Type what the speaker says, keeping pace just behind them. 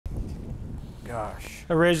gosh.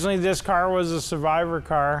 Originally, this car was a survivor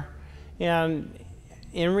car, and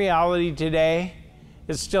in reality today,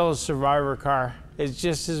 it's still a survivor car. It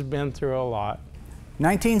just has been through a lot.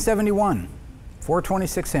 1971,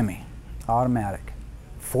 426 Hemi, automatic,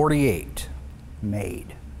 48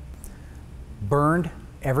 made. Burned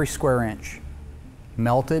every square inch,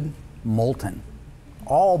 melted, molten,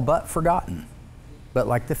 all but forgotten. But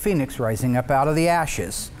like the phoenix rising up out of the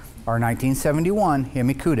ashes, our 1971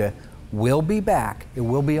 Hemicuda will be back, it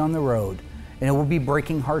will be on the road, and it will be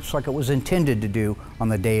breaking hearts like it was intended to do on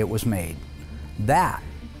the day it was made. That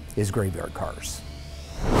is Graveyard Cars.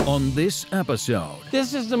 On this episode,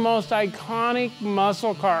 This is the most iconic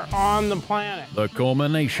muscle car on the planet. the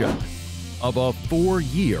culmination of a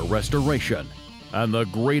 4-year restoration and the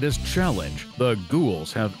greatest challenge the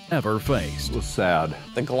Ghouls have ever faced. It was sad.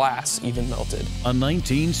 The glass even melted. A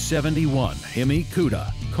 1971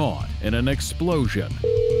 Hemicuda caught in an explosion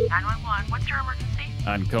 911, what's your emergency?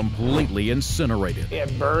 and completely incinerated.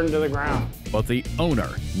 It burned to the ground. But the owner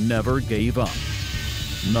never gave up.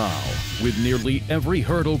 Now, with nearly every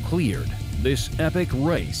hurdle cleared, this epic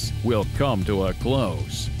race will come to a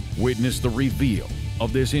close. Witness the reveal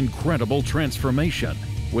of this incredible transformation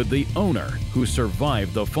with the owner who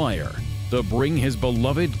survived the fire to bring his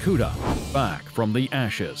beloved Cuda back from the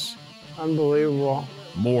ashes. Unbelievable.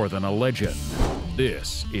 More than a legend,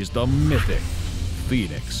 this is the mythic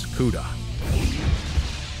Phoenix Cuda.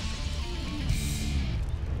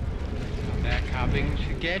 They're coming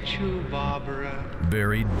to get you, Barbara.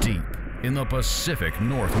 Buried deep in the Pacific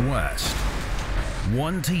Northwest,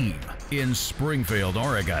 one team in Springfield,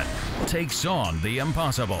 Oregon, takes on the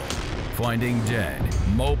impossible, finding dead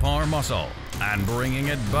Mopar muscle and bringing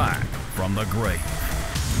it back from the grave.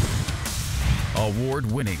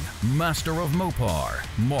 Award-winning Master of Mopar,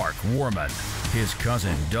 Mark Warman, his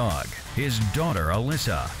cousin Doug, his daughter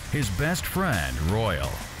Alyssa, his best friend Royal,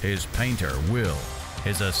 his painter Will,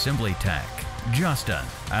 his assembly tech Justin,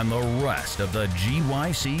 and the rest of the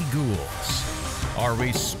GYC Ghouls are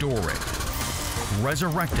restoring,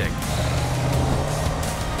 resurrecting,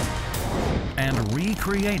 and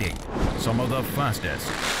recreating some of the fastest,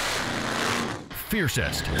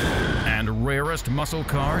 fiercest, and rarest muscle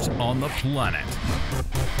cars on the planet.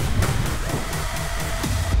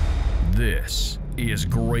 This is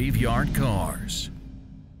Graveyard Cars.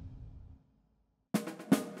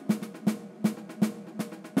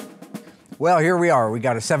 Well, here we are. We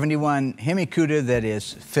got a 71 Hemicuda that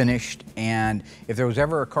is finished, and if there was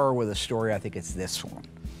ever a car with a story, I think it's this one.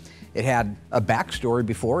 It had a backstory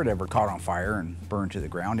before it ever caught on fire and burned to the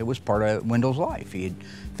ground. It was part of Wendell's life. He had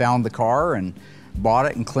found the car and bought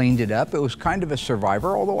it and cleaned it up. It was kind of a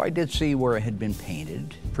survivor, although I did see where it had been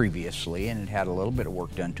painted previously and it had a little bit of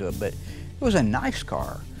work done to it, but it was a nice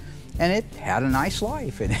car and it had a nice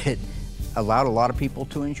life and it allowed a lot of people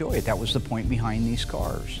to enjoy it. That was the point behind these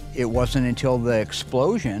cars. It wasn't until the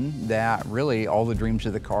explosion that really all the dreams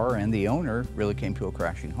of the car and the owner really came to a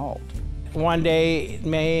crashing halt. One day,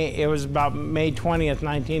 it was about May 20th,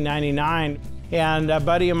 1999, and a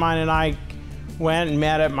buddy of mine and I went and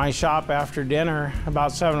met at my shop after dinner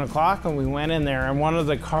about 7 o'clock, and we went in there, and one of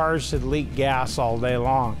the cars had leaked gas all day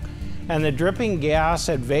long. And the dripping gas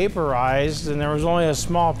had vaporized, and there was only a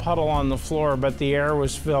small puddle on the floor, but the air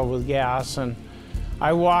was filled with gas. And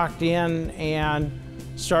I walked in and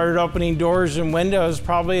started opening doors and windows,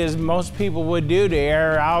 probably as most people would do, to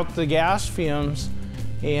air out the gas fumes.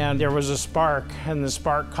 And there was a spark, and the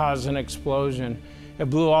spark caused an explosion. It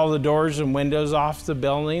blew all the doors and windows off the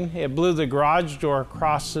building. It blew the garage door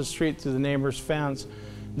across the street through the neighbor's fence.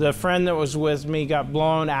 The friend that was with me got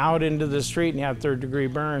blown out into the street and had third-degree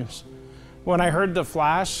burns. When I heard the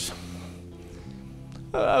flash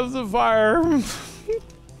of the fire,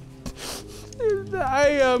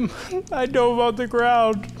 I dove on the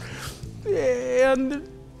ground, and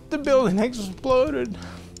the building exploded.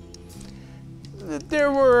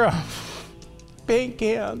 There were paint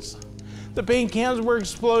cans. The paint cans were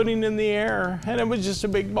exploding in the air, and it was just a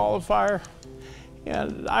big ball of fire.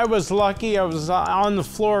 And I was lucky. I was on the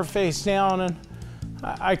floor face down, and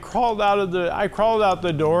I crawled out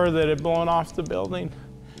the door that had blown off the building.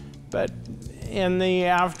 But in the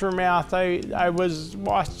aftermath, I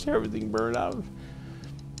watched everything burn out.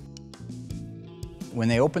 When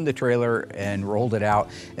they opened the trailer and rolled it out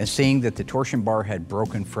and seeing that the torsion bar had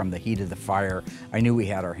broken from the heat of the fire, I knew we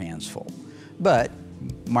had our hands full. But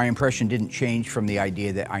my impression didn't change from the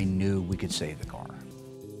idea that I knew we could save the car.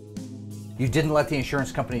 You didn't let the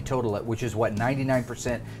insurance company total it, which is what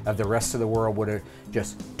 99% of the rest of the world would have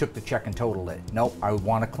just took the check and totaled it. Nope, I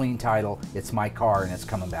want a clean title, it's my car and it's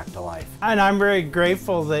coming back to life. And I'm very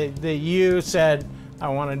grateful that you said, I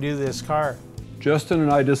want to do this car. Justin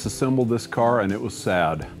and I disassembled this car and it was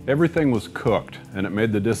sad. Everything was cooked and it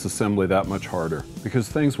made the disassembly that much harder because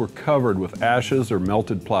things were covered with ashes or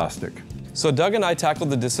melted plastic. So Doug and I tackled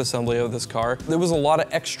the disassembly of this car. There was a lot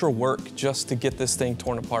of extra work just to get this thing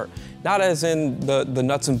torn apart. Not as in the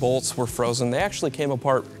nuts and bolts were frozen, they actually came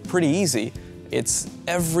apart pretty easy. It's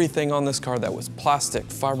everything on this car that was plastic,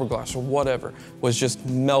 fiberglass, or whatever, was just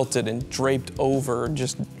melted and draped over,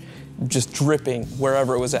 just dripping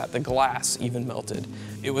wherever it was at. The glass even melted.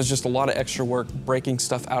 It was just a lot of extra work breaking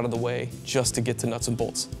stuff out of the way just to get to nuts and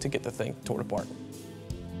bolts to get the thing torn apart.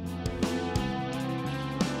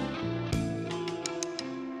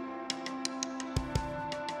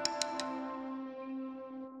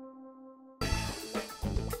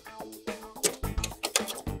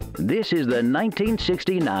 This is the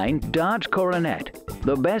 1969 Dodge Coronet,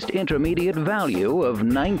 the best intermediate value of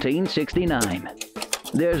 1969.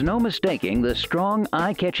 There's no mistaking the strong,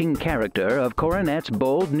 eye-catching character of Coronet's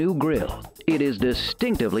bold new grille. It is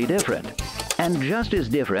distinctively different. And just as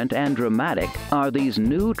different and dramatic are these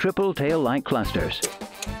new triple tail light clusters.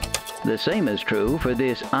 The same is true for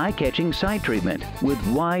this eye-catching side treatment with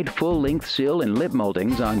wide full-length sill and lip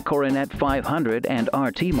moldings on Coronet 500 and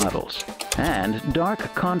RT models, and dark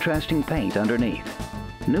contrasting paint underneath.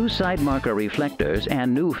 New side marker reflectors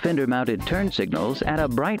and new fender-mounted turn signals add a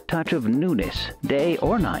bright touch of newness, day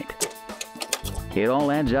or night. It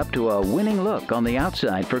all adds up to a winning look on the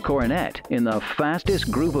outside for Coronet in the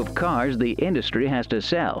fastest group of cars the industry has to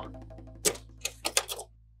sell.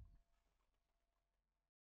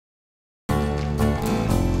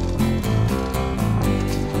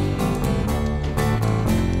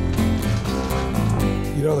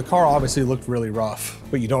 You know, the car obviously looked really rough,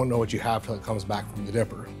 but you don't know what you have till it comes back from the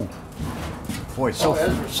dipper. Boy,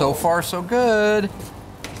 so far so good.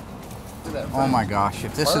 Oh my gosh,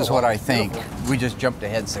 if this is what I think, we just jumped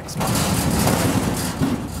ahead 6 months.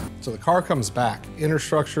 So the car comes back, inner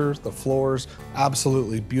structure, the floors,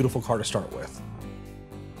 absolutely beautiful car to start with.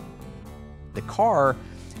 The car,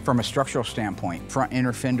 from a structural standpoint, front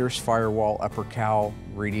inner fenders, firewall, upper cowl,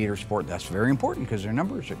 radiator support, that's very important because their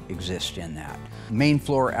numbers exist in that. Main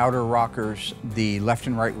floor, outer rockers, the left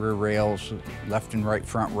and right rear rails, left and right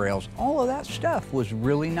front rails, all of that stuff was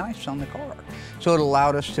really nice on the car. So it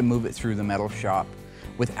allowed us to move it through the metal shop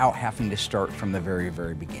without having to start from the very,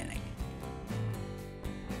 very beginning.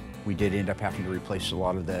 We did end up having to replace a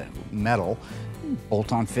lot of the metal,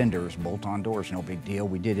 bolt-on fenders, bolt-on doors, no big deal.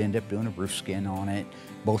 We did end up doing a roof skin on it,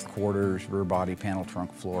 both quarters, rear body panel,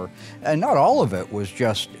 trunk floor. And not all of it was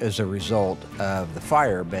just as a result of the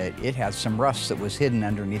fire, but it had some rust that was hidden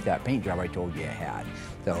underneath that paint job I told you it had.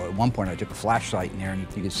 So at one point I took a flashlight in there and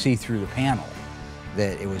you could see through the panel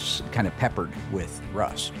that it was kind of peppered with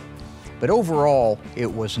rust. But overall,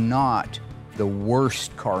 it was not the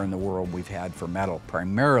worst car in the world we've had for metal,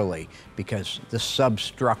 primarily because the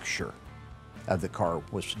substructure of the car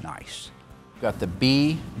was nice. Got the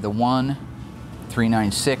B, the 1,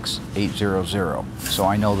 396, 800. So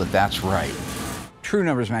I know that that's right. True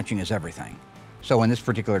numbers matching is everything. So in this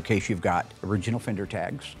particular case, you've got original fender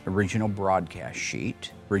tags, original broadcast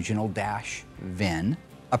sheet, original dash VIN,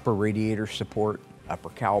 upper radiator support, upper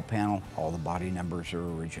cowl panel, all the body numbers are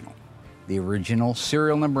original. The original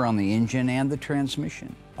serial number on the engine and the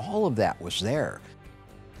transmission, all of that was there.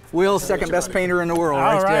 Will's second best painter in the world,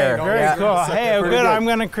 right there. Very cool. Hey, good. I'm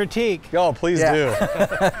going to critique. Oh, please do.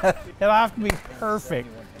 It'll have to be perfect.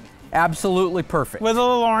 Absolutely perfect. With a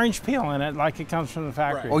little orange peel in it, like it comes from the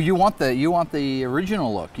factory. Right. Oh, you want the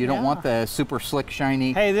original look. You don't want the super slick,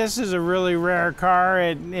 shiny. Hey, this is a really rare car.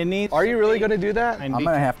 It needs. Are you really going to do that? I'm going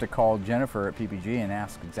to have to call Jennifer at PPG and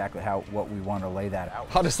ask exactly what we want to lay that out.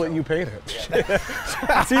 I'll just let you paint it.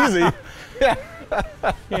 It's easy. Yeah.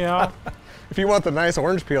 You know. If you want the nice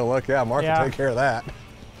orange peel look, yeah, Mark can take care of that.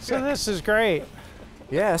 So this is great.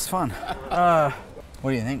 Yeah, it's fun.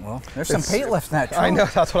 What do you think, Will? There's some paint left in that trunk. I know,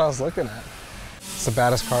 that's what I was looking at. It's the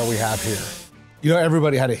baddest car we have here. You know,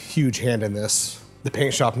 everybody had a huge hand in this. The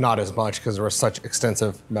paint shop, not as much, because there was such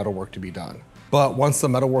extensive metal work to be done. But once the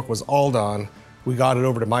metal work was all done, we got it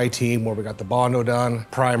over to my team where we got the Bondo done,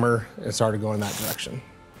 primer, and started going that direction.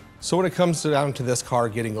 So when it comes down to this car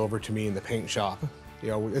getting over to me in the paint shop, you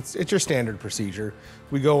know, it's your standard procedure.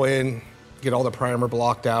 We go in, get all the primer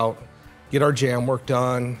blocked out, get our jam work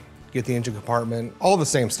done, get the engine compartment, all the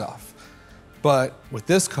same stuff. But with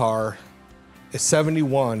this car, a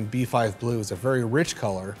 71 B5 Blue is a very rich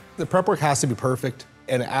color. The prep work has to be perfect,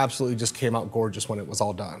 and it absolutely just came out gorgeous when it was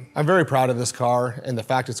all done. I'm very proud of this car, and the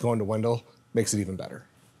fact it's going to Wendell makes it even better.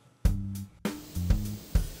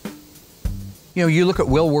 You know, you look at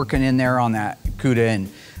Will working in there on that Cuda, and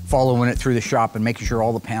following it through the shop and making sure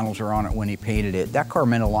all the panels are on it when he painted it. That car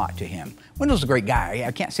meant a lot to him. Wendell's a great guy.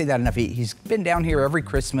 I can't say that enough. He's been down here every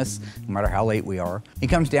Christmas, no matter how late we are. He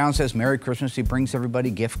comes down, says Merry Christmas. He brings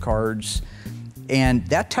everybody gift cards. And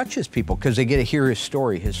that touches people because they get to hear his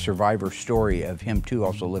story, his survivor story of him too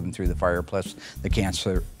also living through the fire plus the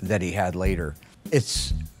cancer that he had later.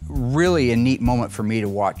 It's really a neat moment for me to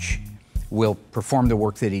watch Will perform the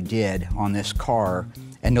work that he did on this car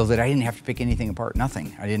and know that I didn't have to pick anything apart,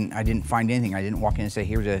 nothing. I didn't find anything. I didn't walk in and say,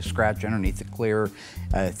 here's a scratch underneath the clear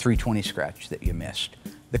 320 scratch that you missed.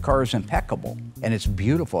 The car is impeccable and it's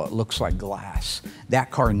beautiful. It looks like glass.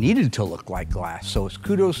 That car needed to look like glass. So it's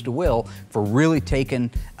kudos to Will for really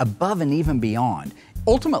taking above and even beyond.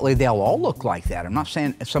 Ultimately, they'll all look like that. I'm not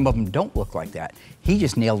saying some of them don't look like that. He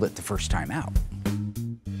just nailed it the first time out.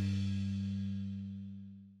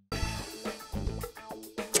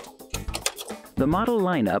 The model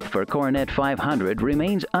lineup for Coronet 500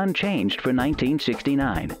 remains unchanged for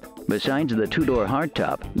 1969. Besides the two-door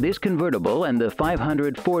hardtop, this convertible and the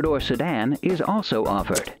 500 four-door sedan is also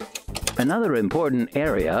offered. Another important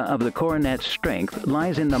area of the Coronet's strength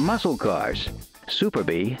lies in the muscle cars, Super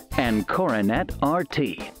Bee and Coronet RT.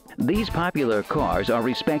 These popular cars are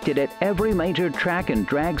respected at every major track and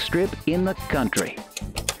drag strip in the country.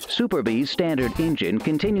 Super Bee's standard engine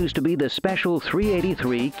continues to be the special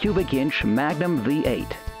 383 cubic inch Magnum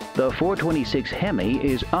V8. The 426 Hemi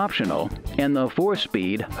is optional, and the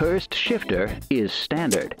 4-speed Hurst shifter is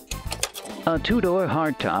standard. A two-door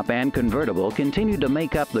hardtop and convertible continue to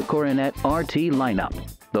make up the Coronet RT lineup.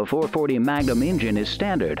 The 440 Magnum engine is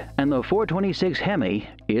standard, and the 426 Hemi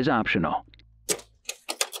is optional.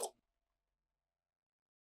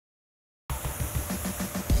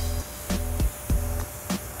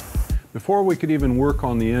 Before we could even work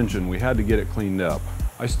on the engine, we had to get it cleaned up.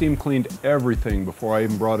 I steam cleaned everything before I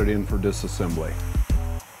even brought it in for disassembly.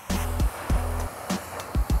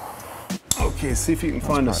 Okay, see if you can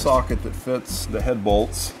find a socket that fits the head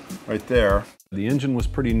bolts right there. The engine was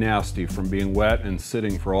pretty nasty from being wet and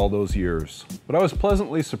sitting for all those years, but I was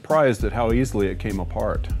pleasantly surprised at how easily it came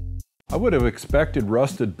apart. I would have expected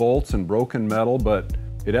rusted bolts and broken metal, but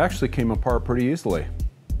it actually came apart pretty easily.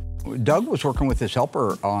 Doug was working with his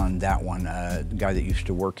helper on that one, the guy that used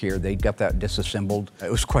to work here. They got that disassembled.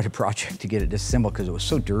 It was quite a project to get it disassembled because it was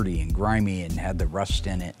so dirty and grimy and had the rust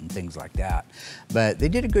in it and things like that. But they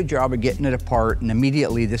did a good job of getting it apart, and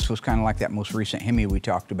immediately this was kind of like that most recent Hemi we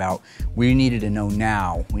talked about. We needed to know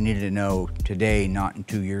now, we needed to know today, not in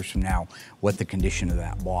 2 years from now, what the condition of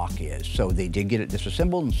that block is. So they did get it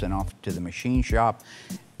disassembled and sent off to the machine shop.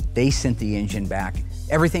 They sent the engine back.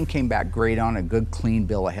 Everything came back great on a good, clean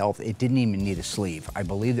bill of health. It didn't even need a sleeve. I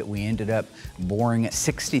believe that we ended up boring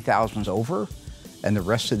 60 thousandths over, and the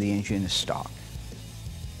rest of the engine is stock.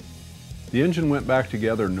 The engine went back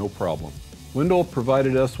together no problem. Wendell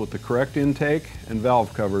provided us with the correct intake and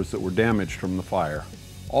valve covers that were damaged from the fire.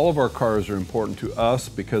 All of our cars are important to us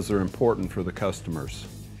because they're important for the customers.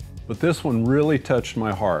 But this one really touched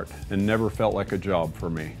my heart and never felt like a job for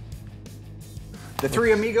me. The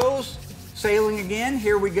three amigos sailing again.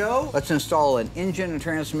 Here we go. Let's install an engine and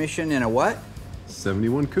transmission in a what?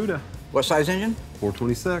 71 Cuda. What size engine?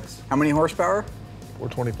 426. How many horsepower?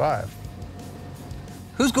 425.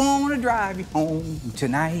 Who's going to drive you home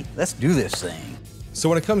tonight? Let's do this thing. So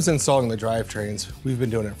when it comes to installing the drivetrains, we've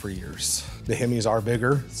been doing it for years. The Hemis are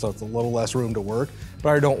bigger, so it's a little less room to work, but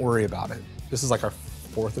I don't worry about it. This is like our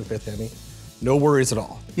 4th or 5th Hemi. No worries at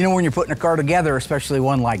all. You know, when you're putting a car together, especially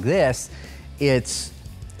one like this, it's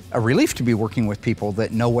a relief to be working with people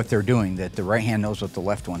that know what they're doing, that the right hand knows what the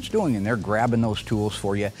left one's doing, and they're grabbing those tools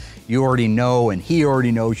for you. You already know, and he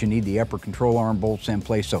already knows you need the upper control arm bolts in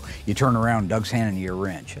place, so you turn around, Doug's handing you a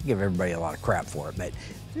wrench. I give everybody a lot of crap for it, but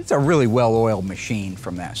it's a really well-oiled machine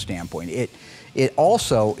from that standpoint. It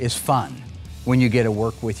also is fun when you get to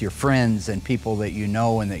work with your friends and people that you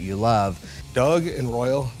know and that you love. Doug and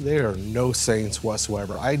Royal, they are no saints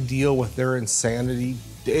whatsoever. I deal with their insanity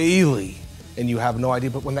daily. And you have no idea,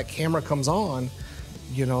 but when that camera comes on,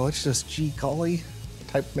 you know, it's just gee golly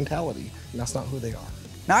type mentality, and that's not who they are.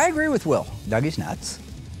 Now, I agree with Will. Dougie's nuts,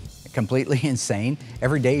 completely insane.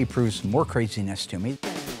 Every day he proves more craziness to me.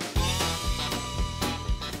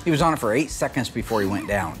 He was on it for 8 seconds before he went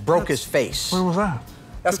down. Broke his face. When was that?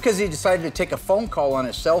 That's because he decided to take a phone call on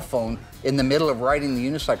his cell phone in the middle of riding the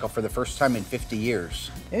unicycle for the first time in 50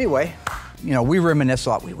 years. Anyway, you know, we reminisce a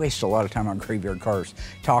lot. We waste a lot of time on Graveyard Cars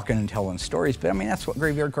talking and telling stories, but I mean, that's what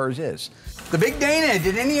Graveyard Cars is. The big Dana,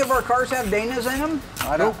 did any of our cars have Danas in them?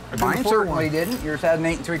 I don't. Nope, mine certainly didn't. Yours had an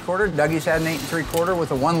 8 3/4. Dougie's had an 8 3/4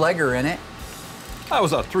 with a 1-legger in it. That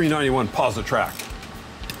was a 391 Positrack.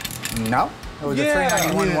 No, It was a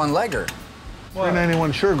 391 one-legger.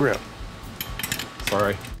 391 Sure Grip.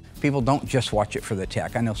 Sorry. People don't just watch it for the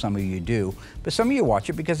tech. I know some of you do, but some of you watch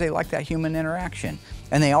it because they like that human interaction.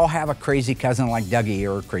 And they all have a crazy cousin like Dougie,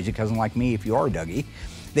 or a crazy cousin like me if you are Dougie.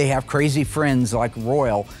 They have crazy friends like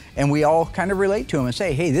Royal, and we all kind of relate to them and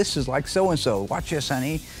say, hey, this is like so-and-so, watch this,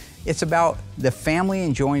 honey. It's about the family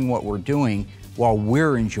enjoying what we're doing while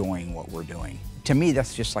we're enjoying what we're doing. To me,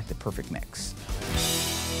 that's just like the perfect mix.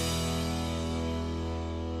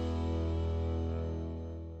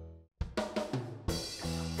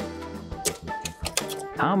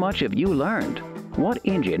 How much have you learned? What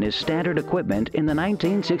engine is standard equipment in the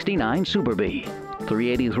 1969 Super Bee?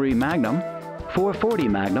 383 Magnum, 440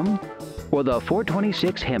 Magnum, or the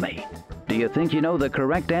 426 Hemi? Do you think you know the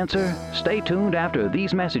correct answer? Stay tuned after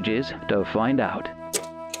these messages to find out.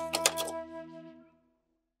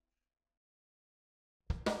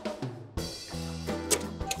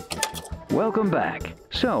 Welcome back.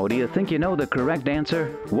 So, do you think you know the correct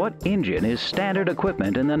answer? What engine is standard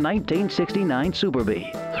equipment in the 1969 Super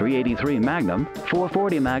Bee? 383 Magnum,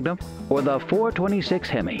 440 Magnum, or the 426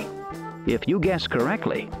 Hemi? If you guessed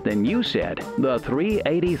correctly, then you said the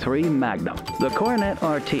 383 Magnum. The Coronet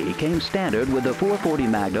RT came standard with the 440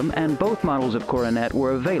 Magnum, and both models of Coronet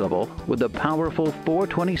were available with the powerful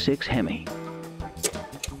 426 Hemi.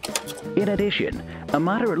 In addition, a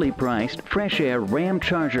moderately priced Fresh Air Ram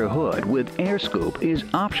Charger hood with air scoop is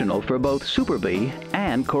optional for both Super Bee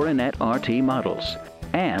and Coronet RT models,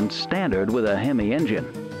 and standard with a Hemi engine.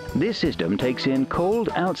 This system takes in cold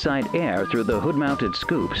outside air through the hood-mounted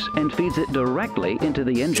scoops and feeds it directly into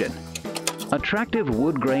the engine. Attractive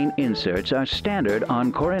wood grain inserts are standard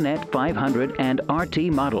on Coronet 500 and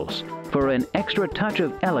RT models for an extra touch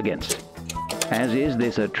of elegance, as is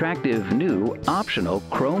this attractive new optional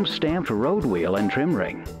chrome-stamped road wheel and trim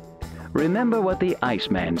ring. Remember what the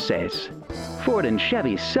Iceman says: Ford and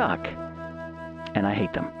Chevy suck, and I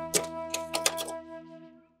hate them.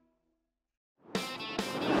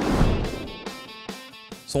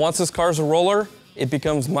 So once this car's a roller, it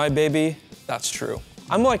becomes my baby. That's true.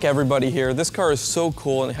 I'm like everybody here. This car is so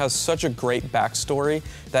cool and it has such a great backstory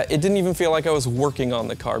that it didn't even feel like I was working on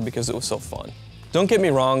the car because it was so fun. Don't get me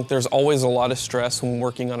wrong, there's always a lot of stress when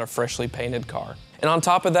working on a freshly painted car. And on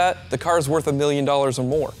top of that, the car is worth $1 million or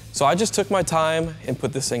more. So I just took my time and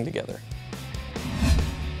put this thing together.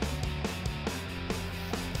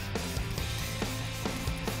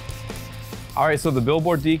 All right, so the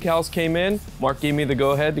billboard decals came in. Mark gave me the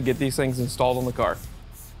go-ahead to get these things installed on the car.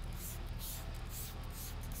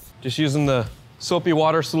 Just using the soapy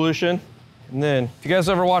water solution. And then, if you guys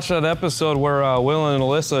ever watched that episode where Will and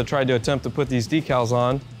Alyssa tried to attempt to put these decals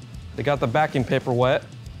on, they got the backing paper wet,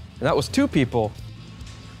 and that was 2 people.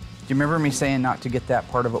 Do you remember me saying not to get that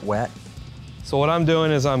part of it wet? So what I'm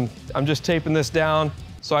doing is I'm just taping this down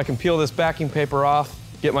so I can peel this backing paper off,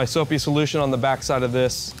 get my soapy solution on the back side of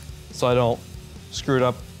this so I don't screw it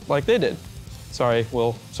up like they did. Sorry,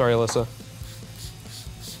 Will. Sorry, Alyssa.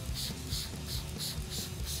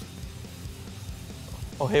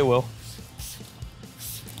 Oh, hey, Will.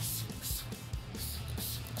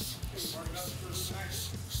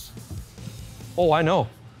 Oh, I know.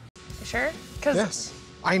 You sure? Yes,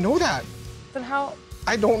 I know that. Then how?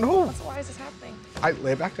 I don't know. Why is this happening? I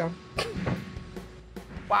lay it back down.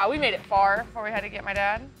 Wow, we made it far before we had to get my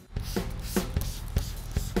dad.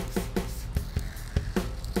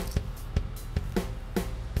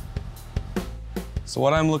 So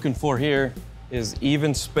what I'm looking for here is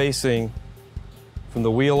even spacing from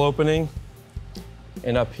the wheel opening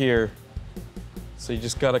and up here. So you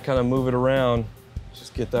just gotta kind of move it around,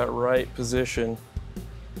 just get that right position.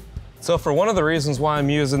 So for one of the reasons why I'm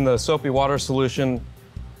using the soapy water solution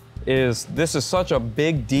is this is such a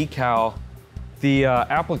big decal. The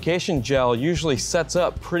application gel usually sets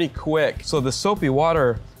up pretty quick. So the soapy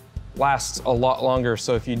water lasts a lot longer.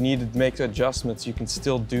 So if you need to make adjustments, you can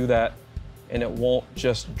still do that and it won't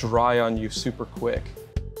just dry on you super quick.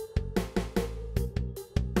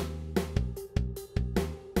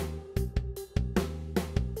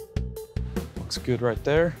 Looks good right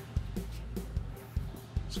there.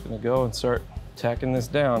 Just gonna go and start tacking this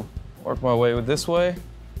down. Work my way this way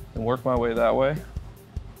and work my way that way.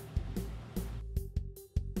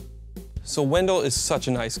 So Wendell is such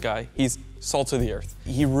a nice guy. He's salt of the earth.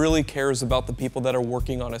 He really cares about the people that are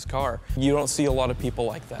working on his car. You don't see a lot of people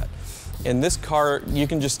like that. And this car, you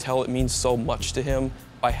can just tell it means so much to him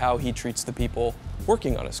by how he treats the people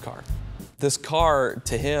working on his car. This car,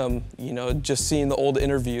 to him, you know, just seeing the old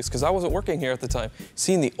interviews, because I wasn't working here at the time,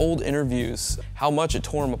 seeing the old interviews, how much it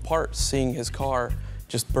tore him apart, seeing his car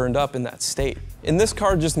just burned up in that state. And this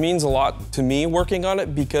car just means a lot to me working on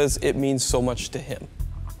it because it means so much to him.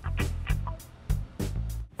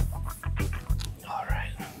 All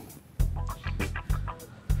right.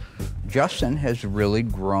 Justin has really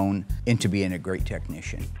grown into being a great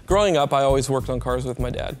technician. Growing up, I always worked on cars with my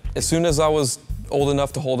dad. As soon as I was old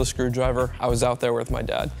enough to hold a screwdriver, I was out there with my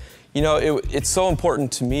dad. You know, it's so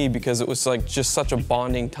important to me because it was like just such a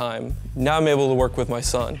bonding time. Now I'm able to work with my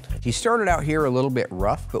son. He started out here a little bit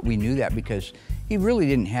rough, but we knew that because he really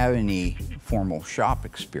didn't have any formal shop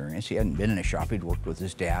experience. He hadn't been in a shop, he'd worked with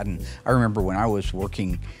his dad. And I remember when I was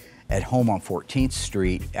working at home on 14th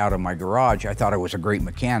Street out of my garage, I thought I was a great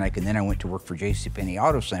mechanic, and then I went to work for JCPenney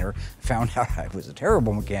Auto Center, found out I was a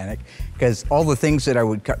terrible mechanic because all the things that I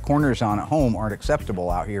would cut corners on at home aren't acceptable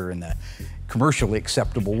out here in the commercially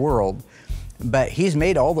acceptable world. But he's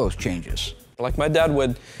made all those changes. Like my dad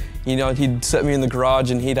would, you know, he'd set me in the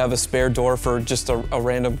garage and he'd have a spare door for just a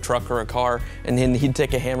random truck or a car, and then he'd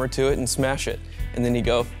take a hammer to it and smash it, and then he'd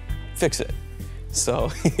go, fix it.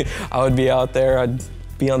 So I would be out there, I'd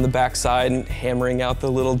be on the backside and hammering out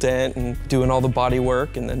the little dent and doing all the body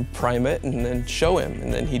work and then prime it and then show him,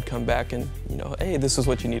 and then he'd come back and, you know, hey, this is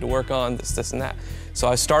what you need to work on, this and that. So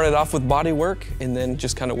I started off with body work and then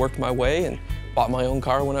just kind of worked my way and bought my own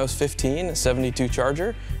car when I was 15, a 72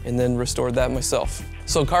 Charger, and then restored that myself.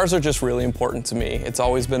 So cars are just really important to me. It's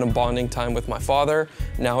always been a bonding time with my father.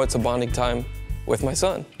 Now it's a bonding time with my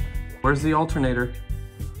son. Where's the alternator?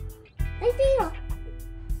 Right there.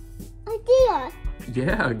 Right there.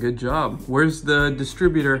 Yeah, good job. Where's the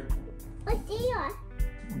distributor? Right there.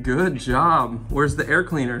 Good job. Where's the air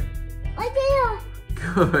cleaner? Right there.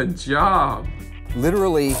 Good job.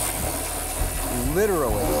 Literally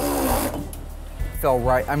fell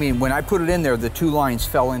right. I mean, when I put it in there, the two lines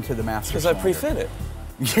fell into the master Because I pre-fit it.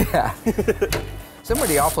 Yeah.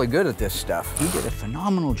 Somebody awfully good at this stuff. He did a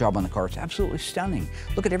phenomenal job on the car. It's absolutely stunning.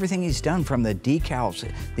 Look at everything he's done, from the decals,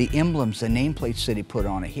 the emblems, the nameplates that he put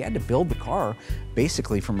on it. He had to build the car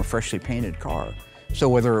basically from a freshly painted car. So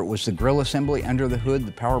whether it was the grill assembly under the hood,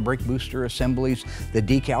 the power brake booster assemblies, the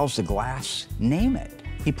decals, the glass, name it.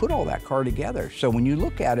 He put all that car together. So when you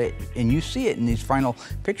look at it and you see it in these final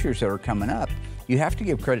pictures that are coming up, you have to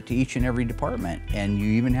give credit to each and every department, and you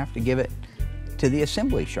even have to give it to the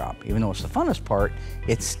assembly shop. Even though it's the funnest part,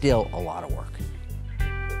 it's still a lot of work.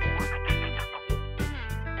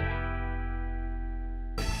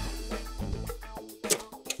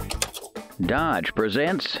 Dodge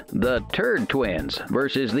presents the Turd Twins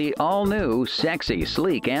versus the all-new, sexy,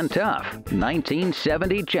 sleek, and tough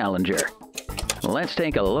 1970 Challenger. Let's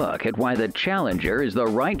take a look at why the Challenger is the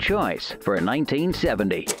right choice for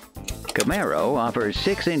 1970. Camaro offers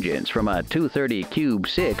 6 engines from a 230 Cube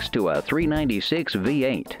 6 to a 396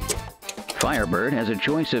 V8. Firebird has a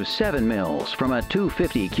choice of 7 mils from a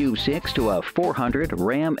 250 Cube 6 to a 400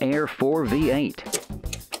 Ram Air 4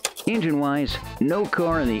 V8. Engine-wise, no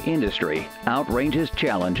car in the industry outranges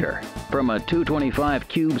Challenger. From a 225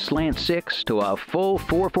 Cube Slant 6 to a full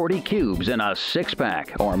 440 Cubes in a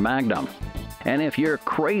 6-pack or Magnum. And if you're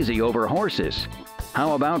crazy over horses,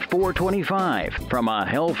 how about 425 from a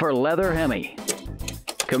Hell for Leather Hemi?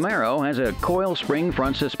 Camaro has a coil spring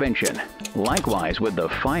front suspension, likewise with the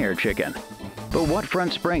Fire Chicken. But what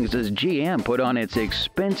front springs does GM put on its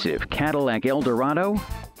expensive Cadillac Eldorado?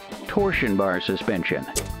 Torsion bar suspension.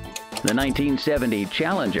 The 1970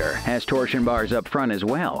 Challenger has torsion bars up front as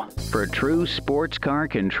well, for true sports car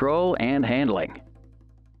control and handling.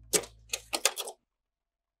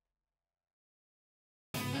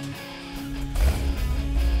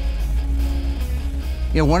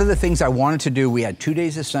 You know, one of the things I wanted to do, we had 2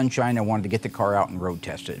 days of sunshine. I wanted to get the car out and road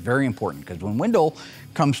test it. Very important, because when Wendell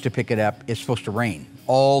comes to pick it up, it's supposed to rain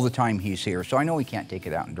all the time he's here. So I know he can't take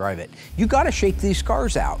it out and drive it. You got to shake these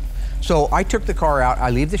cars out. So I took the car out. I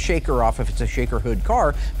leave the shaker off if it's a shaker hood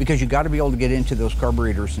car, because you got to be able to get into those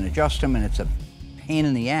carburetors and adjust them, and it's a pain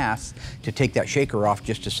in the ass to take that shaker off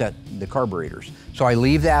just to set the carburetors. So I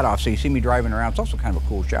leave that off. So you see me driving around. It's also kind of a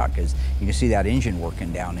cool shot because you can see that engine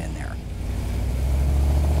working down in there.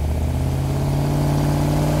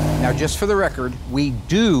 Now, just for the record, we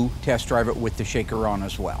do test drive it with the shaker on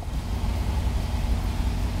as well.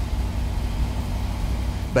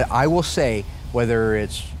 But I will say, whether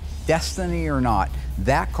it's Destiny or not,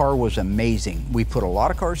 that car was amazing. We put a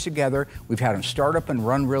lot of cars together. We've had them start up and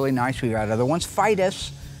run really nice. We've had other ones fight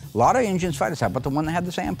us. A lot of engines fight us. How about the one that had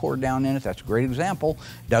the sand poured down in it? That's a great example.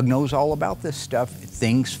 Doug knows all about this stuff.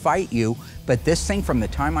 Things fight you. But this thing, from the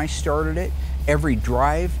time I started it, every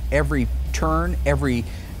drive, every turn, every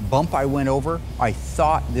bump I went over, I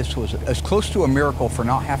thought this was as close to a miracle for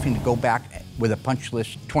not having to go back with a punch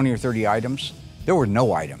list, 20 or 30 items, there were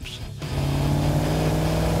no items.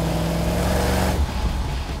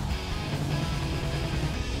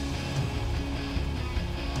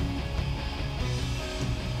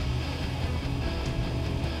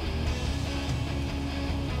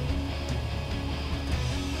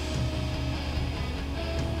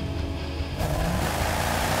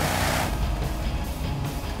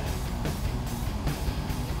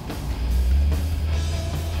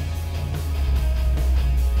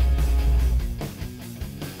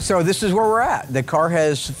 So this is where we're at. The car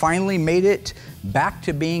has finally made it back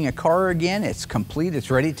to being a car again. It's complete,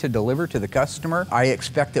 it's ready to deliver to the customer. I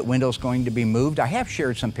expect that Wendell's going to be moved. I have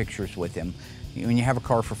shared some pictures with him. When you have a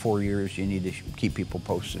car for 4 years, you need to keep people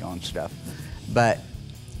posted on stuff. But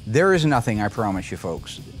there is nothing, I promise you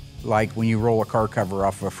folks, like when you roll a car cover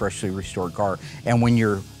off of a freshly restored car, and when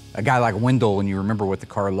you're a guy like Wendell and you remember what the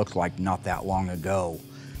car looked like not that long ago,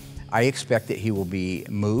 I expect that he will be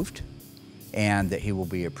moved and that he will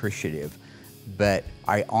be appreciative. But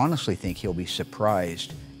I honestly think he'll be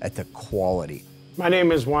surprised at the quality. My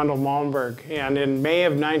name is Wendell Malmberg, and in May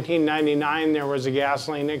of 1999, there was a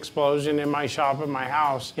gasoline explosion in my shop at my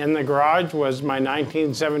house. In the garage was my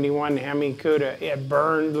 1971 Hemicuda. It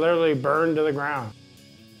burned, literally burned to the ground.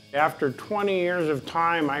 After 20 years of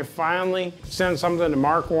time, I finally sent something to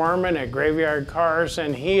Mark Warman at Graveyard Carz,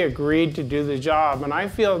 and he agreed to do the job. And I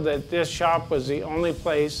feel that this shop was the only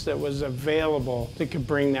place that was available that could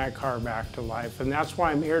bring that car back to life. And that's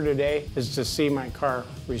why I'm here today, is to see my car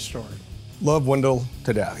restored. Love Wendell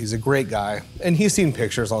to death. He's a great guy. And he's seen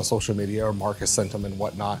pictures on social media, or Mark has sent him and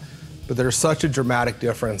whatnot. But there's such a dramatic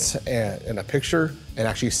difference in a picture and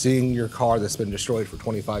actually seeing your car that's been destroyed for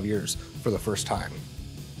 25 years for the first time.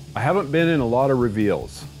 I haven't been in a lot of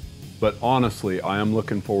reveals, but honestly, I am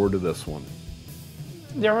looking forward to this one.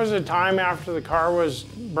 There was a time after the car was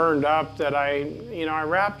burned up that I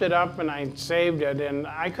wrapped it up and I saved it, and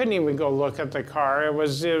I couldn't even go look at the car. It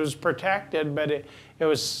was protected, but it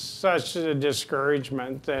was such a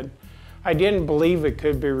discouragement that I didn't believe it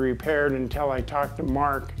could be repaired until I talked to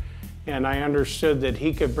Mark, and I understood that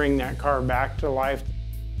he could bring that car back to life.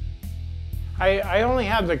 I only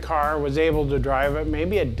had the car, was able to drive it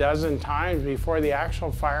maybe a dozen times before the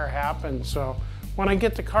actual fire happened. So when I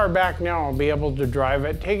get the car back now, I'll be able to drive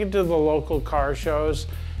it, take it to the local car shows,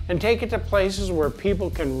 and take it to places where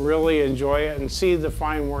people can really enjoy it and see the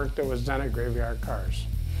fine work that was done at Graveyard Carz.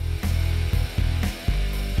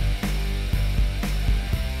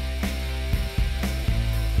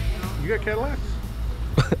 You got Cadillacs?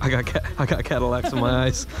 I got Cadillacs in my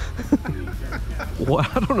eyes. What?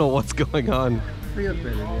 I don't know what's going on. You look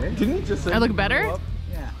better, eh? Didn't you just say I look better?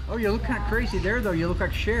 Yeah. Oh, you look kind of crazy there, though. You look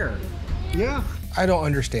like Cher. Yeah. I don't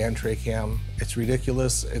understand tray cam. It's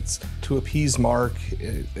ridiculous. It's to appease Mark.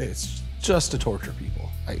 It's just to torture people.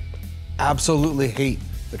 I absolutely hate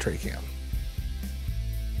the tray cam.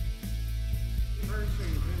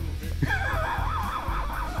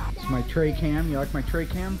 It's my tray cam. You like my tray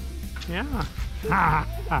cam? Yeah.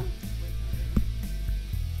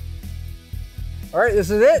 All right, this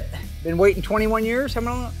is it. Been waiting 21 years. How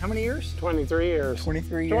many years? 23 years.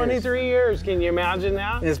 23 years. 23 years. Can you imagine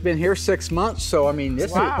that? And it's been here 6 months, so I mean,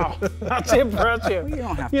 this wow, that's impressive. You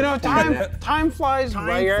don't have you to know, time flies. Time flies.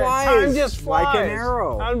 Time just flies. Like an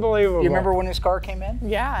arrow. Unbelievable. You remember when this car came in?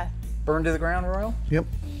 Yeah. Burned to the ground, Royal? Yep.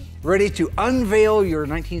 Ready to unveil your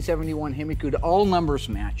 1971 Hemicuda, all numbers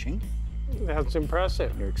matching. That's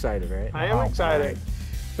impressive. You're excited, right? I am excited. Right.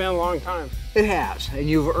 It's been a long time. It has, and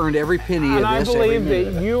you've earned every penny of this. And I believe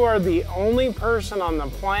that you are the only person on the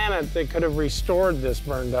planet that could have restored this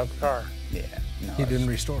burned up car. Yeah. No, he didn't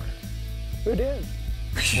restore it. Who did?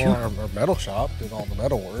 Well, our metal shop did all the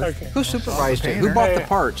metal work. Okay. Who supervised it? Who bought the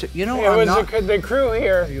parts? You know, it was the crew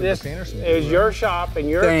here. It was your shop and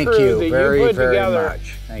your Thank crew you that very, you put very together.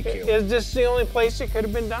 Much. Thank you. Is this the only place it could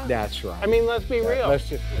have been done? That's right. I mean, let's be real. Let's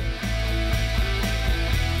just.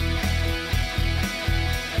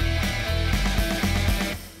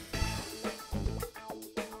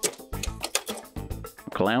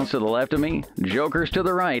 Clowns to the left of me, jokers to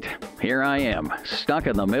the right. Here I am, stuck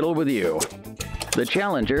in the middle with you. The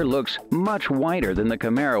Challenger looks much wider than the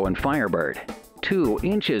Camaro and Firebird, 2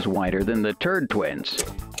 inches wider than the Turd Twins.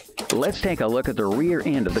 Let's take a look at the rear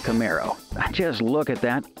end of the Camaro. Just look at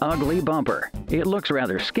that ugly bumper. It looks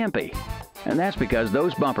rather skimpy, and that's because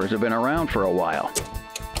those bumpers have been around for a while.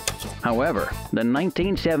 However, the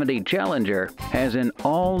 1970 Challenger has an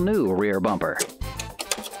all-new rear bumper.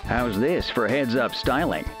 How's this for heads-up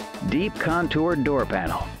styling? Deep contoured door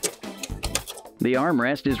panel. The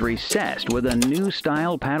armrest is recessed with a new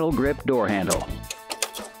style paddle grip door handle.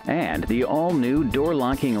 And the all-new door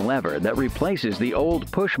locking lever that replaces the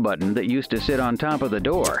old push button that used to sit on top of the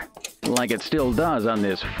door, like it still does on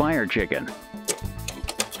this Fire Chicken.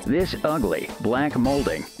 This ugly black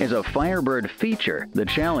molding is a Firebird feature the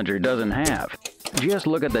Challenger doesn't have. Just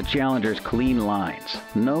look at the Challenger's clean lines,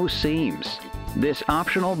 no seams. This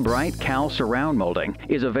optional bright Cal surround molding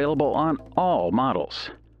is available on all models.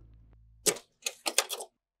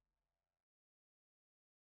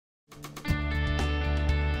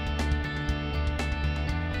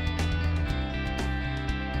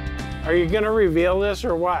 Are you going to reveal this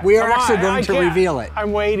or what? We are actually going to reveal it.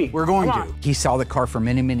 I'm waiting. We're going to. He saw the car for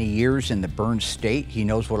many, many years in the burned state. He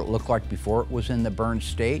knows what it looked like before it was in the burned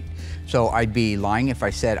state. So I'd be lying if I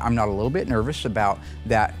said I'm not a little bit nervous about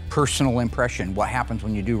that personal impression, what happens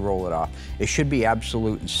when you do roll it off. It should be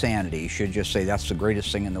absolute insanity. You should just say that's the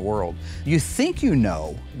greatest thing in the world. You think you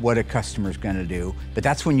know what a customer's going to do, but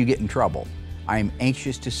that's when you get in trouble. I'm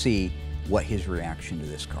anxious to see what his reaction to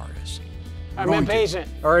this car is. I'm impatient.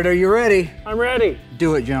 All right, are you ready? I'm ready.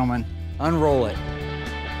 Do it, gentlemen. Unroll it.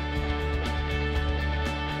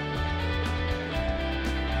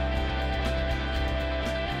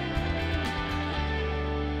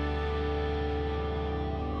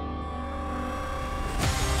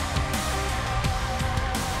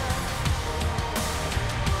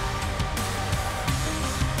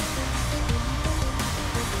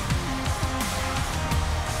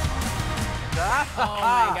 Oh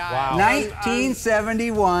my God. Wow.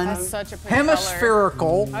 1971 That's such a pretty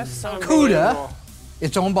hemispherical color. That's so Cuda.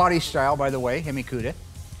 Its own body style, by the way, Hemicuda.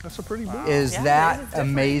 That's a pretty boot. Is that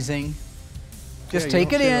amazing? Just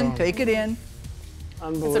take it in, take it in.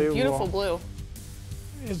 Unbelievable. It's a beautiful blue.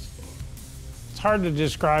 It's hard to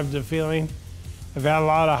describe the feeling. I've had a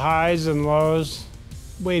lot of highs and lows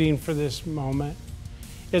waiting for this moment.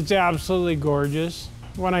 It's absolutely gorgeous.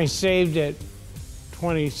 When I saved it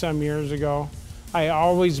 20-some years ago, I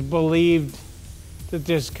always believed that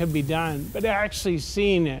this could be done, but actually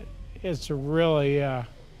seeing it, it's really,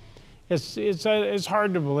 it's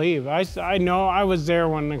hard to believe. I know I was there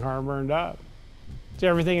when the car burned up. It's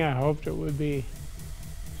everything I hoped it would be.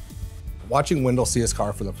 Watching Wendell see his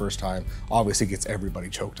car for the first time obviously gets everybody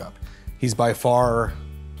choked up. He's by far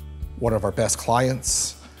one of our best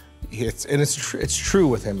clients. It's true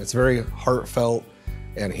with him. It's very heartfelt,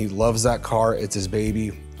 and he loves that car. It's his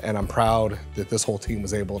baby, and I'm proud that this whole team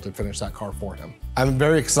was able to finish that car for him. I'm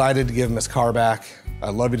very excited to give him his car back. I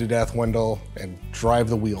love you to death, Wendell, and drive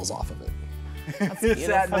the wheels off of it. That's beautiful.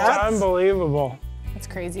 That's unbelievable. That's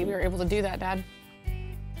crazy. We were able to do that, Dad.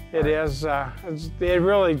 It is. It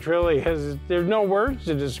really, truly is. There's no words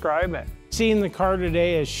to describe it. Seeing the car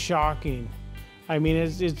today is shocking. I mean,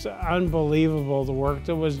 it's unbelievable the work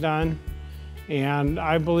that was done. And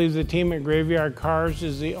I believe the team at Graveyard Carz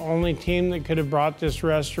is the only team that could have brought this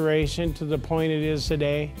restoration to the point it is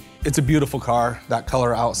today. It's a beautiful car. That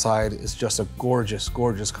color outside is just a gorgeous,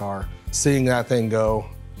 gorgeous car. Seeing that thing go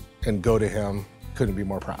and go to him, couldn't be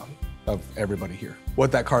more proud of everybody here.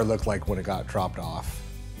 What that car looked like when it got dropped off,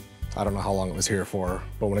 I don't know how long it was here for,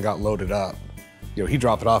 but when it got loaded up, you know, he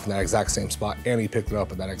dropped it off in that exact same spot and he picked it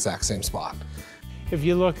up in that exact same spot. If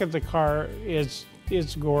you look at the car, it's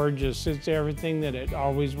gorgeous. It's everything that it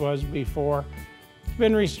always was before. It's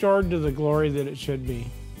been restored to the glory that it should be.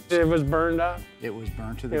 It was burned up. It was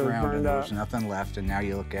burned to the ground and there was nothing left, and now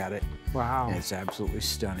you look at it. Wow. And it's absolutely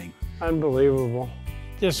stunning. Unbelievable.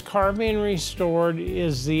 This car being restored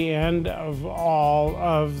is the end of all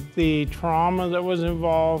of the trauma that was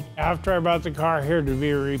involved after I brought the car here to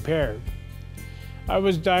be repaired. I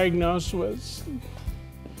was diagnosed with,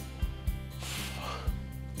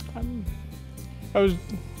 I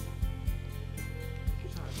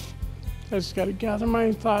just got to gather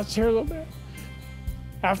my thoughts here a little bit.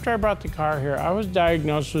 After I brought the car here, I was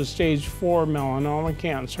diagnosed with stage 4 melanoma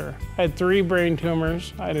cancer. I had 3 brain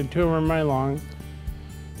tumors. I had a tumor in my lung,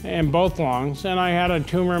 in both lungs, and I had a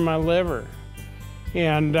tumor in my liver.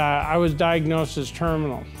 And I was diagnosed as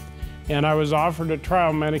terminal. And I was offered a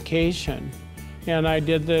trial medication. And I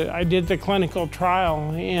did the clinical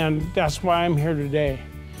trial, and that's why I'm here today.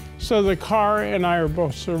 So the car and I are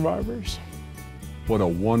both survivors. What a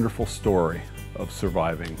wonderful story of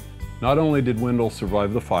surviving. Not only did Wendell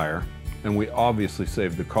survive the fire, and we obviously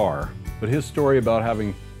saved the car, but his story about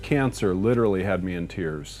having cancer literally had me in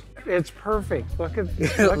tears. It's perfect. Look at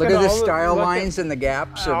look at the style lines and the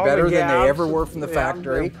gaps are better than they ever were from the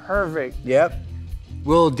factory. They're perfect. Yep.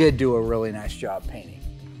 Will did do a really nice job painting.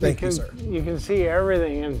 Thank you, sir. You can see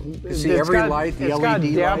everything. And you see every light, the LED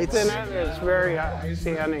lights. It's got depth in it. It's very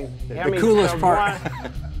outstanding. The coolest part.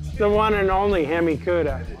 The one and only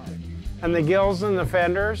Hemicuda. And the gills and the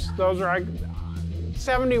fenders, those are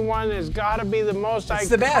 71 has got to be the most It's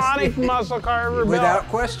the iconic best. muscle car ever built. Without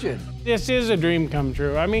question. This is a dream come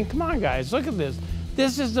true. I mean, come on, guys, look at this.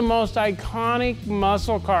 This is the most iconic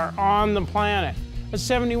muscle car on the planet. A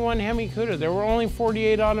 71 Hemicuda. There were only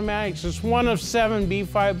 48 automatics. It's one of 7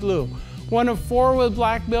 B5 Blue. One of 4 with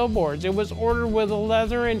black billboards. It was ordered with a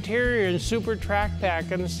leather interior and super track pack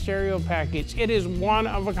and a stereo package. It is one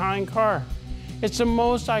of a kind car. It's the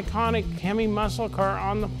most iconic Hemi muscle car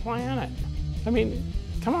on the planet. I mean,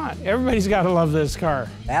 come on, everybody's got to love this car.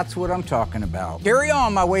 That's what I'm talking about. Carry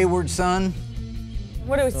on, my wayward son.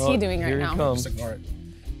 What is he doing right now? Just ignore it.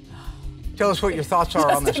 Tell us what your thoughts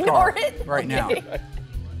are on this ignore car it? right now.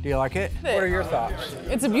 Do you like it? What are your thoughts?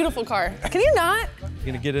 It's a beautiful car. Can you not? You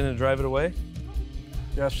gonna get in and drive it away?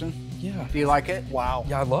 Justin? Yeah. Do you like it? Wow.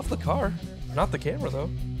 Yeah, I love the car. Not the camera though.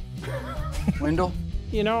 Wendell?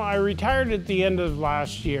 You know, I retired at the end of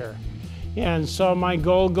last year. And so my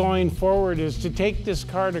goal going forward is to take this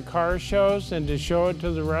car to car shows and to show it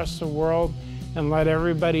to the rest of the world and let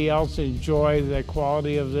everybody else enjoy the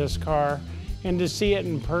quality of this car and to see it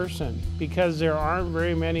in person because there aren't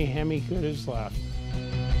very many Hemicudas left.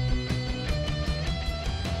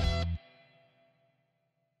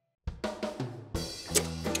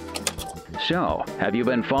 So, have you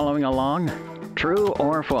been following along? True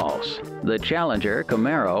or false? The Challenger,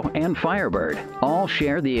 Camaro, and Firebird all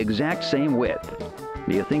share the exact same width.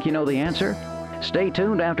 Do you think you know the answer? Stay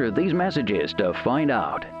tuned after these messages to find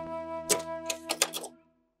out.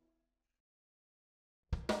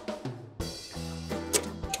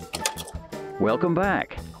 Welcome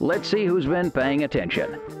back. Let's see who's been paying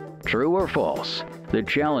attention. True or false? The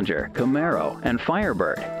Challenger, Camaro, and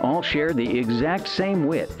Firebird all share the exact same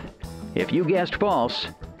width. If you guessed false,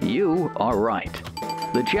 you are right.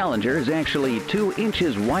 The Challenger is actually 2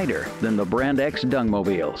 inches wider than the Brand X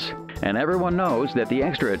Dungmobiles. And everyone knows that the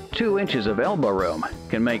extra 2 inches of elbow room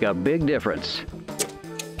can make a big difference.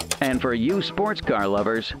 And for you sports car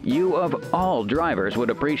lovers, you of all drivers would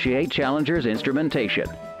appreciate Challenger's instrumentation.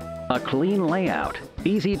 A clean layout,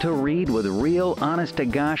 easy to read with real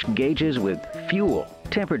honest-to-gosh gauges with fuel,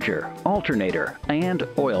 temperature, alternator, and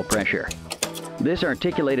oil pressure. This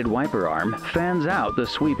articulated wiper arm fans out the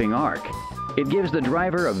sweeping arc. It gives the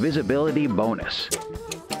driver a visibility bonus.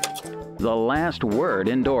 The last word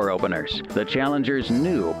in door openers, the Challenger's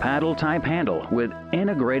new paddle-type handle with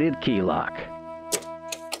integrated key lock.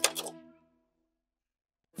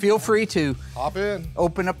 Feel free to hop in,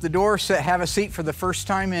 open up the door, have a seat for the first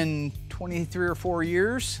time in 23 or 4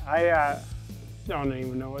 years. I don't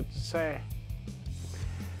even know what to say.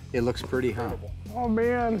 It looks pretty, huh? Oh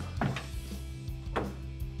man.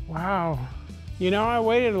 Wow. You know, I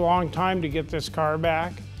waited a long time to get this car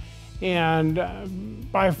back,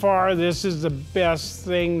 and by far this is the best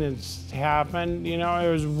thing that's happened. You know,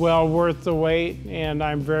 it was well worth the wait, and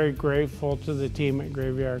I'm very grateful to the team at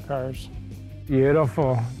Graveyard Cars.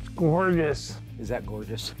 Beautiful. It's gorgeous. Is that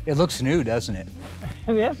gorgeous? It looks new, doesn't it?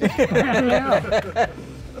 It is. It's brand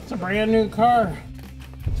new. It's a brand new car.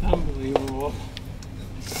 It's unbelievable.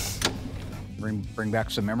 Bring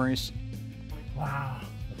back some memories. Wow.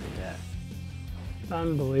 Look at that. It's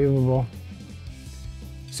unbelievable.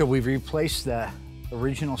 So we've replaced the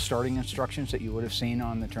original starting instructions that you would have seen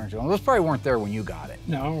on the turns. Those probably weren't there when you got it.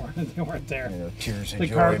 No, they weren't there. You know, tears The and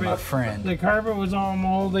joy, carpet, my friend. The carpet was all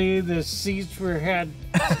moldy. The seats had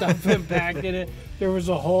stuff impacted in it. There was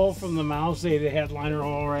a hole from the mouse aid, the headliner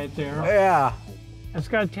hole right there. Yeah. It's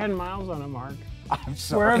got 10 miles on it, Mark. I'm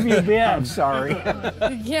sorry. Where have you been? I'm sorry.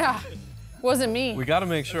 Yeah, wasn't me. We got to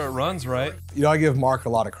make sure it runs right. You know, I give Mark a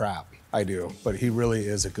lot of crap. I do, but he really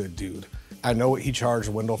is a good dude. I know what he charged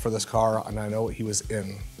Wendell for this car, and I know what he was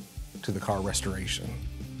in to the car restoration.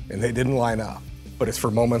 And they didn't line up, but it's for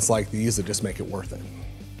moments like these that just make it worth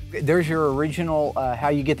it. There's your original, how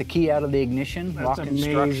you get the key out of the ignition, That's lock amazing.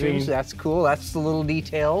 instructions. That's cool. That's the little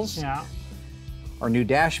details. Yeah. Our new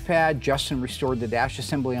dash pad. Justin restored the dash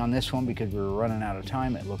assembly on this one because we were running out of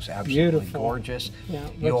time. It looks absolutely Beautiful. gorgeous. Yeah,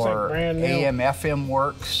 looks Your like brand new. AM, FM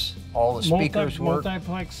works. All the speakers work.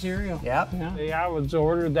 Multiplex stereo. Yep. Yeah, it was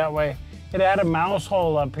ordered that way. It had a mouse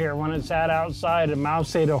hole up here. When it sat outside, a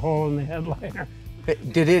mouse ate a hole in the headliner.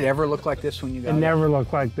 Did it ever look like this when you got it? It never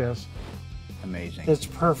looked like this. Amazing. It's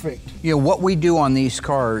perfect. You know, what we do on these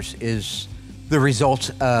cars is the result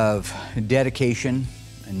of dedication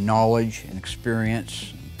and knowledge and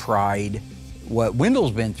experience, and pride. What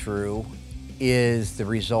Wendell's been through is the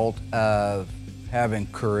result of having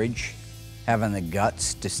courage, having the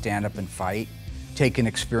guts to stand up and fight, take an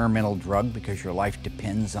experimental drug because your life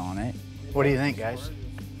depends on it. What do you think, guys?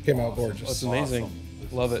 Came out gorgeous. That's amazing. Awesome.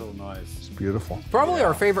 This Love is it. So nice. It's Beautiful. Probably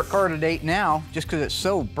our favorite car to date now, just because it's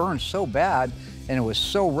so burned so bad and it was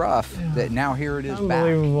so rough that now here it is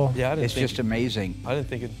Unbelievable. back. Yeah, it's just amazing. I didn't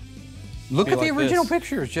think it. Look at the like original this.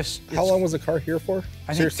 pictures. Just How long was the car here for?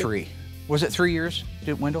 I think 3. Was it 3 years,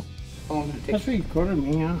 Wendell? How long did it take? That's what you quoted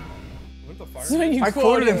me, yeah. I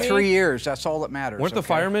quoted him 3 years. That's all that matters. Weren't the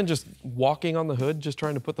firemen just walking on the hood, just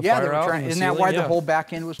trying to put the Yeah, they fire were out? trying. in the Isn't that ceiling? why Yeah. the whole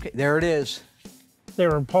back end was? There it is. They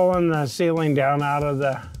were pulling the ceiling down out of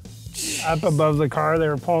the, up above the car. They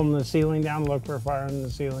were pulling the ceiling down to look for fire in the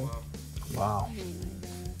ceiling. Wow.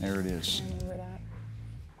 There it is.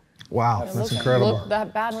 Wow, that's incredible. Looked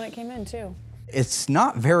that bad when it came in too. It's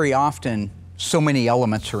not very often so many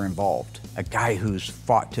elements are involved. A guy who's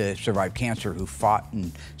fought to survive cancer, who fought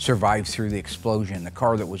and survived through the explosion, the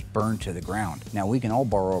car that was burned to the ground. Now, we can all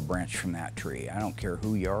borrow a branch from that tree. I don't care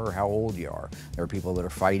who you are or how old you are. There are people that are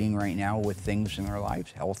fighting right now with things in their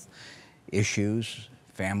lives, health issues,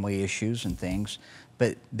 family issues and things.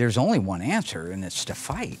 But there's only one answer, and it's to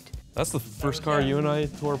fight. That's the first car you and I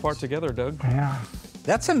tore apart together, Doug. Yeah.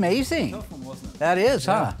 That's amazing. That is,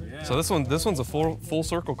 huh? So this one's a full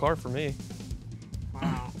circle car for me.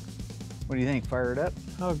 What do you think? Fire it up?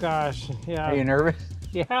 Oh gosh, yeah. Are you nervous?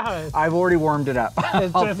 Yeah. I've already warmed it up.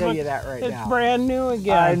 It's I'll just tell look- you that right now. It's brand new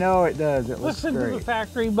again. I know it does. It looks Listen to great. the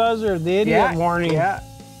factory buzzer, the idiot warning. Yeah.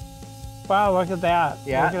 Wow, look at that.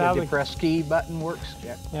 Yeah, Look at how the depress key button works.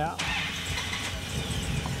 Yeah. Yeah.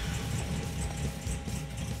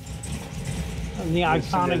 And the Listen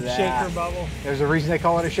to iconic that. shaker bubble. There's a reason they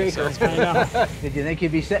call it a shaker. I know. Did you think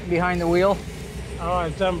you'd be sitting behind the wheel? Oh,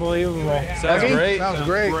 it's unbelievable. Sounds Dougie? great. Sounds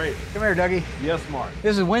great. Come here, Dougie. Yes, Mark.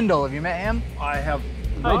 This is Wendell. Have you met him? I have.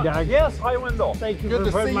 Hi, Doug. Yes, hi, Wendell. Thank you Good for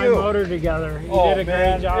to putting see my you. motor together. You Oh, did a great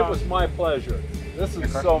man, job. it was my pleasure. This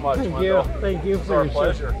is so much, Thank Wendell. you. Thank you It's for our your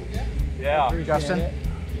pleasure. Yeah. Justin?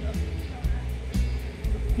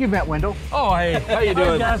 You've met Wendell. Oh, hey, how you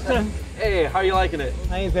doing? Hi, Justin. Hey, how you liking it?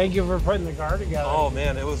 Hey, thank you for putting the car together. Oh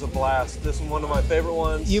man, it was a blast. This is one of my favorite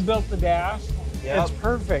ones. You built the dash. Yep. It's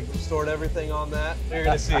perfect. Stored everything on that. You're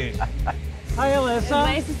gonna see. Hi, Alyssa. It's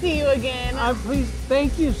nice to see you again. Please,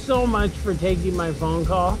 thank you so much for taking my phone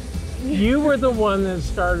call. You were the one that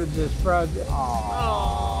started this project.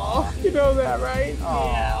 Oh. You know that, right?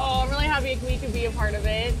 Yeah. Oh, I'm really happy we could be a part of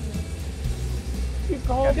it. You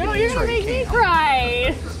called No, me. you're gonna make me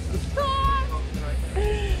cry.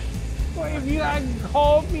 Well, if you hadn't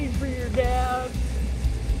called me for your dad,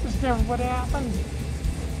 this never would have happened.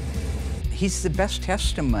 He's the best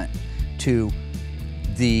testament to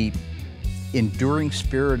the enduring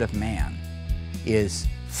spirit of man is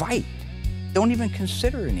fight. Don't even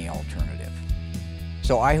consider any alternative.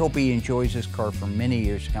 So I hope he enjoys this car for many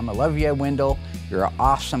years to come. I love you, Wendell. You're an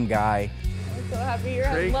awesome guy. I'm so happy you're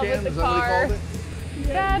in love with Is the that what he car. called it?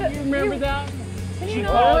 Dad, You remember that? Can you She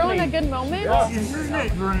not called ruin me. a good moment?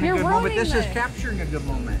 Ruining You're a good moment. ruining This is it. capturing a good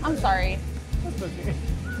moment. I'm sorry. That's okay.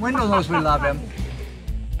 Wendell knows we love him.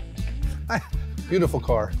 Beautiful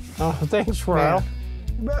car. Oh, thanks, Ral.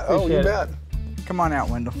 Oh, you Appreciate it. bet. Come on out,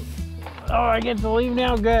 Wendell. Oh, I get to leave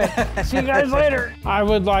now? Good. See you guys later. I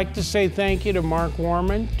would like to say thank you to Mark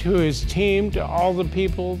Warman, to his team, to all the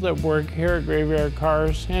people that work here at Graveyard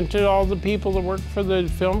Cars, and to all the people that work for the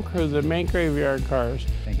film crew that make Graveyard Cars.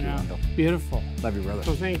 Thank you, Wendell. Beautiful. Love you, brother.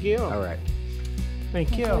 So thank you. All right.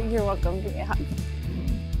 Thank you. You're welcome. Give me a hug.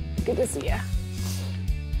 Good to see you.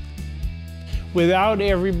 Without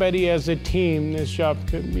everybody as a team, this job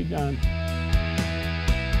couldn't be done.